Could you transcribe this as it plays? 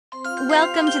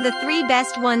Welcome to the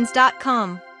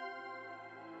 3bestones.com.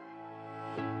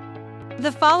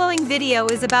 The following video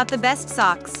is about the best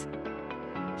socks.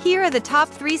 Here are the top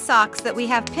 3 socks that we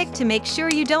have picked to make sure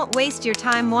you don't waste your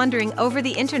time wandering over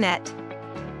the internet.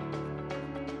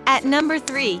 At number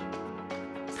 3.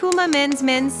 PUMA Men's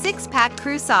 6-Pack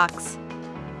Crew Socks.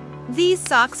 These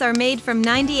socks are made from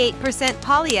 98%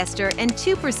 polyester and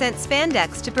 2%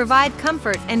 spandex to provide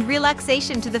comfort and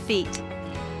relaxation to the feet.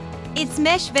 Its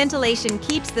mesh ventilation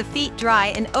keeps the feet dry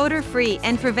and odor-free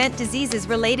and prevent diseases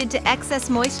related to excess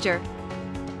moisture.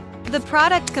 The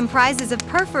product comprises of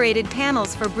perforated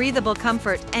panels for breathable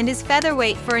comfort and is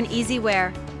featherweight for an easy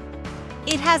wear.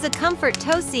 It has a comfort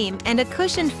toe seam and a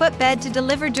cushioned footbed to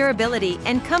deliver durability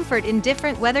and comfort in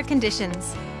different weather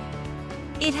conditions.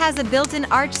 It has a built-in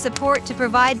arch support to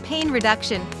provide pain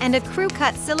reduction and a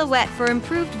crew-cut silhouette for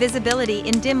improved visibility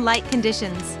in dim light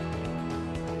conditions.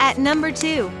 At number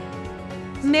 2.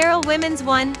 Merrell Women's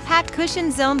 1-Pack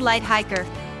Cushion Zoned Light Hiker.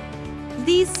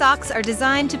 These socks are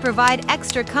designed to provide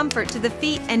extra comfort to the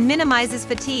feet and minimizes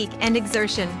fatigue and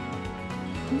exertion.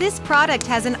 This product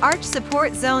has an arch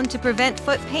support zone to prevent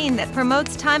foot pain that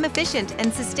promotes time-efficient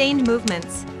and sustained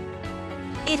movements.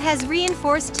 It has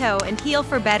reinforced toe and heel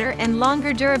for better and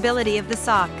longer durability of the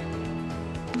sock.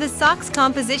 The sock's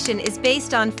composition is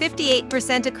based on 58%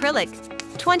 acrylic,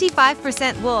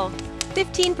 25% wool,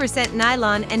 15%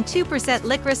 nylon and 2%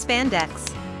 lycra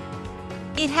spandex.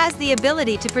 It has the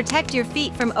ability to protect your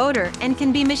feet from odor and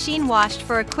can be machine washed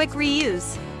for a quick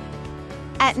reuse.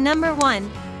 At number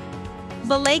 1.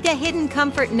 Balega Hidden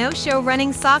Comfort No-Show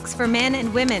Running Socks for Men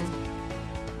and Women.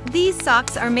 These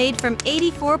socks are made from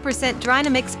 84%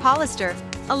 Dynamix polyester,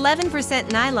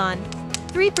 11% nylon,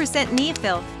 3%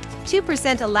 neophil,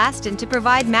 2% elastin to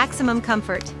provide maximum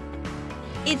comfort.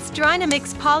 Its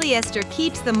Dynamix polyester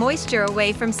keeps the moisture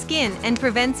away from skin and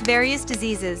prevents various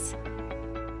diseases.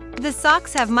 The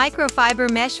socks have microfiber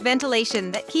mesh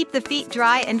ventilation that keep the feet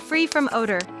dry and free from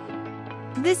odor.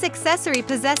 This accessory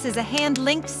possesses a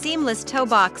hand-linked seamless toe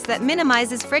box that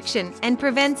minimizes friction and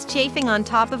prevents chafing on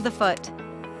top of the foot.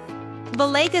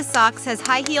 Balega socks has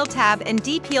high heel tab and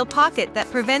deep heel pocket that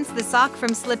prevents the sock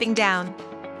from slipping down.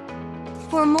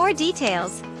 For more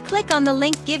details, click on the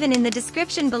link given in the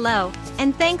description below,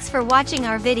 and thanks for watching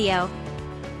our video.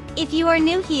 If you are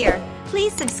new here,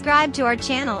 please subscribe to our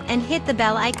channel and hit the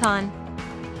bell icon.